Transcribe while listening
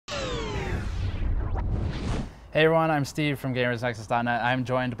Hey everyone, I'm Steve from GamersNexus.net. I'm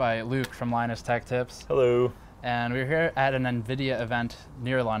joined by Luke from Linus Tech Tips. Hello. And we're here at an NVIDIA event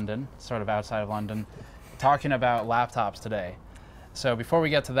near London, sort of outside of London, talking about laptops today. So before we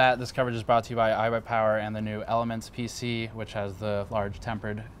get to that, this coverage is brought to you by iBuyPower and the new Elements PC, which has the large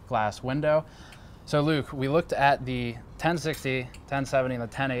tempered glass window. So Luke, we looked at the 1060, 1070, and the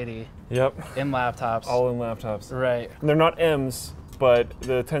 1080 in laptops. All in laptops. Right. And they're not M's, but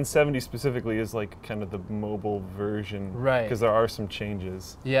the 1070 specifically is like kind of the mobile version. Right. Because there are some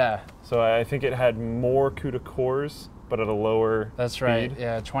changes. Yeah. So I think it had more CUDA cores, but at a lower That's speed. right.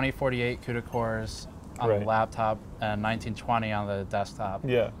 Yeah, 2048 CUDA cores on the laptop and 1920 on the desktop.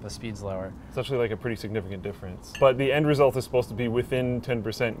 Yeah. The speed's lower. It's actually like a pretty significant difference. But the end result is supposed to be within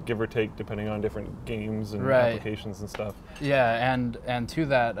 10%, give or take, depending on different games and applications and stuff. Yeah, and to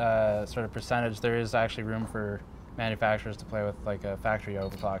that sort of percentage, there is actually room for manufacturers to play with like a factory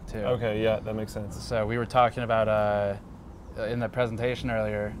overclock too. Okay, yeah, that makes sense. So we were talking about in the presentation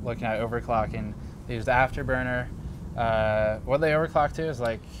earlier, looking at overclocking. They used Afterburner. What they overclock to is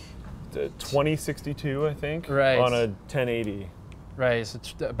like 2062, I think, right, on a 1080. Right, so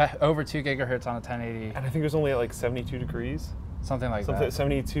over 2 gigahertz on a 1080. And I think it was only at like 72 degrees. Something like that.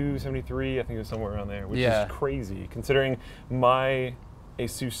 72, 73, I think it was somewhere around there, which is crazy, considering my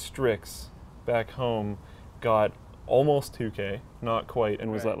Asus Strix back home got almost 2K, not quite,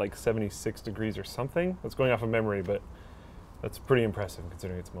 and was at like 76 degrees or something. That's going off of memory, but that's pretty impressive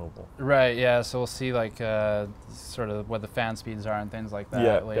considering it's mobile. Right, yeah, so we'll see like sort of what the fan speeds are and things like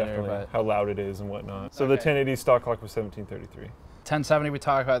that later. Definitely. But how loud it is and whatnot. So the 1080 stock clock was 1733. 1070 we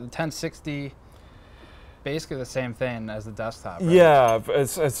talked about. The 1060, basically the same thing as the desktop, right? Yeah,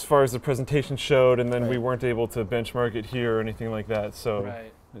 as far as the presentation showed, and then we weren't able to benchmark it here or anything like that, so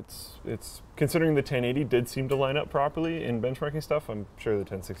it's considering the 1080 did seem to line up properly in benchmarking stuff, I'm sure the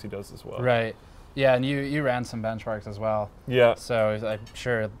 1060 does as well. Right. Yeah, and you ran some benchmarks as well. Yeah. So I'm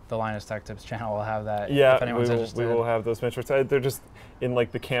sure the Linus Tech Tips channel will have that. Yeah, if anyone's interested. We will have those benchmarks. They're just in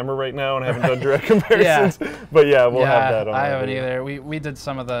like the camera right now, and I haven't done direct comparisons. But yeah, we'll have that on. I haven't either. We did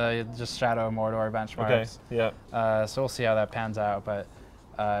some of the just Shadow of Mordor benchmarks. Okay. Yeah. So we'll see how that pans out. But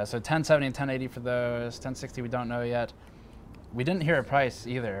so 1070 and 1080 for those. 1060 we don't know yet. We didn't hear a price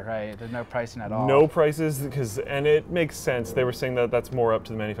either, right? There's no pricing at all. No prices, and it makes sense. They were saying that that's more up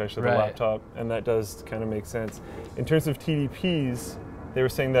to the manufacturer of the laptop, and that does kind of make sense. In terms of TDPs, they were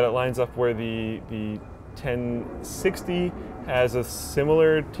saying that it lines up where the 1060 has a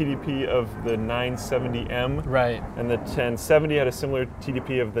similar TDP of the 970M. Right. And the 1070 had a similar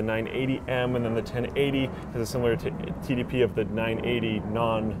TDP of the 980M, and then the 1080 has a similar TDP of the 980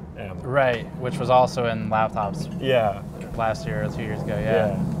 non-M. Right, which was also in laptops. Yeah. Last year or 2 years ago,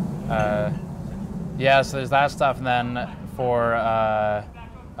 yeah. So there's that stuff, and then for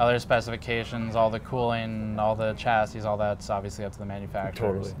other specifications, all the cooling, all the chassis, all that's obviously up to the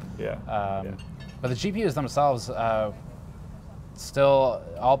manufacturers. Totally, yeah. But the GPUs themselves, still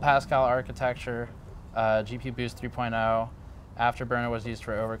all Pascal architecture, GPU Boost 3.0, Afterburner was used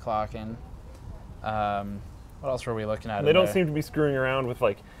for overclocking. What else were we looking at? They don't seem to be screwing around with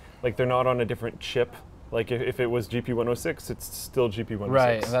like they're not on a different chip. Like if it was GP106, it's still GP106.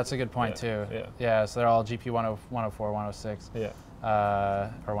 Right, that's a good point too. Yeah. So they're all GP104, 106. Yeah.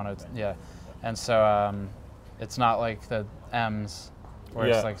 Or 10, yeah. And so it's not like the M's where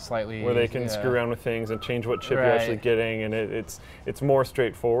it's like slightly where they can screw around with things and change what chip you're actually getting, and it's more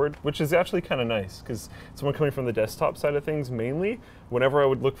straightforward, which is actually kind of nice because someone coming from the desktop side of things mainly, whenever I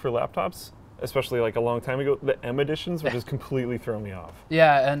would look for laptops, especially like a long time ago, the M editions would just completely throw me off.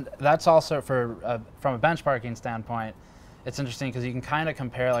 Yeah, and that's also for from a benchmarking standpoint, it's interesting because you can kind of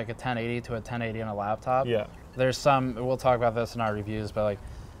compare like a 1080 to a 1080 on a laptop. Yeah. There's some, we'll talk about this in our reviews, but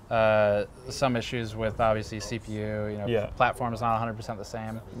like some issues with obviously CPU, platform is not 100% the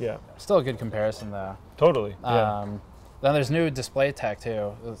same. Yeah. Still a good comparison though. Totally, yeah. Then there's new display tech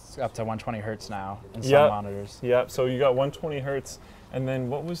too. It's up to 120 hertz now in some monitors. Yeah, so you got 120 hertz, and then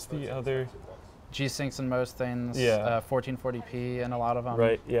what was the other? G-Syncs in most things, 1440p in a lot of them.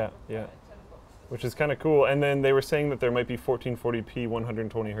 Right, yeah. Which is kind of cool. And then they were saying that there might be 1440p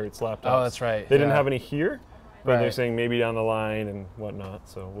 120 hertz laptops. Oh, that's right. They didn't have any here, but they're saying maybe down the line and whatnot,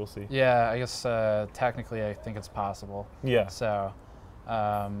 so we'll see. Yeah, I guess technically I think it's possible. Yeah. So,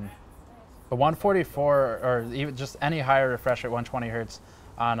 but 144 or even just any higher refresh at 120 hertz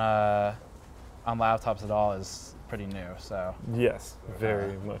on laptops at all is pretty new. So yes,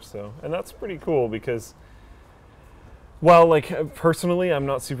 very much so, and that's pretty cool because Well, like personally, I'm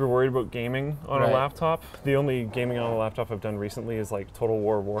not super worried about gaming on a Right. laptop. The only gaming on a laptop I've done recently is like Total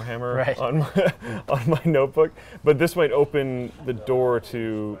War Warhammer Right. on my notebook. But this might open the door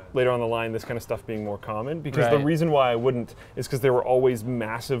to later on the line this kind of stuff being more common. Because the Right. reason why I wouldn't is because there were always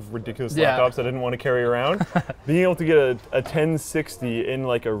massive, ridiculous Yeah. laptops I didn't want to carry around. Being able to get a 1060 in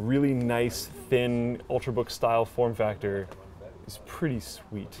like a really nice, thin Ultrabook style form factor is pretty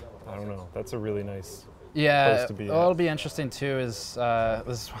sweet. I don't know. That's a really nice. Yeah, Place to be what'll at. be interesting too is,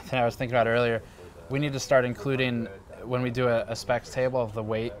 this is one thing I was thinking about earlier, we need to start including, when we do a specs table of the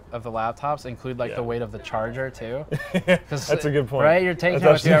weight of the laptops, include like Yeah. the weight of the charger too. That's a good point. Right, you're taking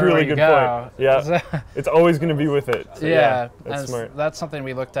That's it with you actually a everywhere really you good go. point. Yeah, it's always going to be with it. So Yeah, that's and smart. that's something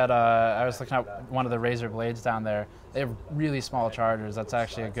we looked at. I was looking at one of the Razer blades down there. They have really small chargers. That's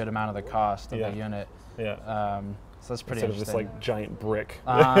actually a good amount of the cost of Yeah. the unit. Yeah, So that's pretty instead of this interesting. like giant brick.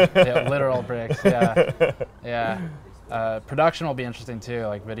 Yeah, literal bricks. Yeah, yeah. Production will be interesting too,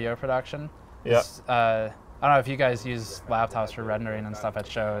 like video production. Yeah. I don't know if you guys use laptops for rendering and stuff at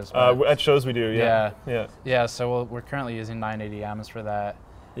shows. but At shows we do. Yeah. Yeah. Yeah. yeah, so we're currently using 980Ms for that,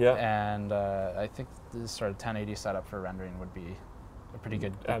 Yeah. and I think this sort of 1080 setup for rendering would be a pretty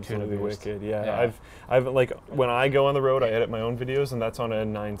good Absolutely CUDA boost. wicked. Yeah. Yeah. I've like when I go on the road, I edit my own videos, and that's on a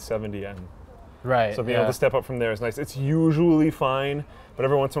 970M. Right. So being able to step up from there is nice. It's usually fine, but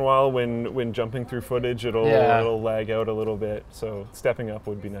every once in a while, when jumping through footage, it'll lag out a little bit. So stepping up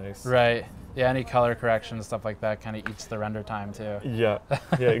would be nice. Right. Yeah, any color correction and stuff like that kind of eats the render time too. Yeah,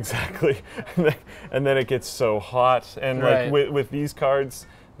 yeah, exactly. And then it gets so hot. And Right. like with these cards,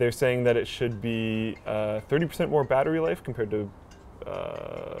 they're saying that it should be 30% more battery life compared to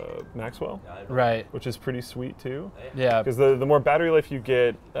Maxwell, Right. which is pretty sweet too. Yeah. Because the more battery life you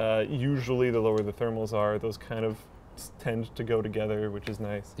get, usually the lower the thermals are. Those kind of tend to go together, which is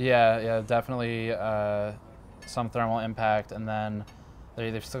nice. Yeah, yeah, definitely some thermal impact, and then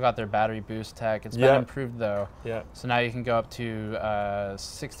they've still got their battery boost tech. It's been Yeah. improved though, Yeah. so now you can go up to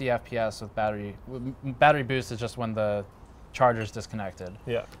 60 FPS with battery. Battery boost is just when the charger's disconnected,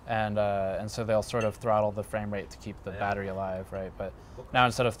 Yeah. and so they'll sort of throttle the frame rate to keep the battery alive, right? But now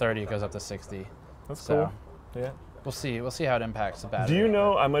instead of 30, it goes up to 60. That's So cool. Yeah. we'll see how it impacts the battery. Do you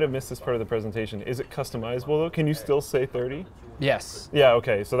know, I might have missed this part of the presentation, is it customizable though? Can you still say 30? Yes. Yeah,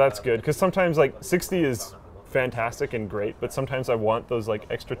 okay, so that's good. Because sometimes like 60 is fantastic and great, but sometimes I want those like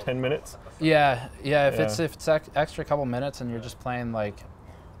extra 10 minutes. Yeah, yeah. If Yeah. it's extra couple minutes and you're just playing like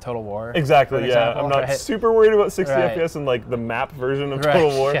Total War. Exactly, for yeah. example, I'm not right? super worried about 60 Right. FPS and like the map version of Right, Total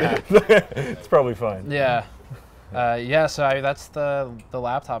War. yeah. It's probably fine. Yeah. Yeah, so that's the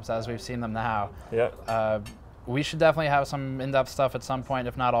laptops as we've seen them now. Yeah. We should definitely have some in-depth stuff at some point,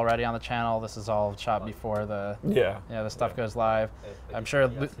 if not already on the channel. This is all shot before the stuff goes live. I'm sure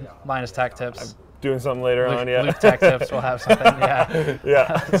Linus Tech Tips. Doing something later on, yeah. Luke Tech Tips will have something, yeah.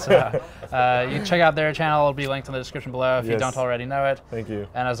 Yeah. So you can check out their channel. It'll be linked in the description below if you Yes. don't already know it. Thank you.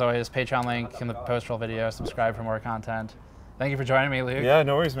 And as always, Patreon link in the post-roll video. Subscribe for more content. Thank you for joining me, Luke. Yeah,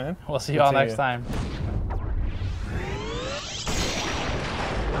 no worries, man. We'll see you Good all seeing next you. time.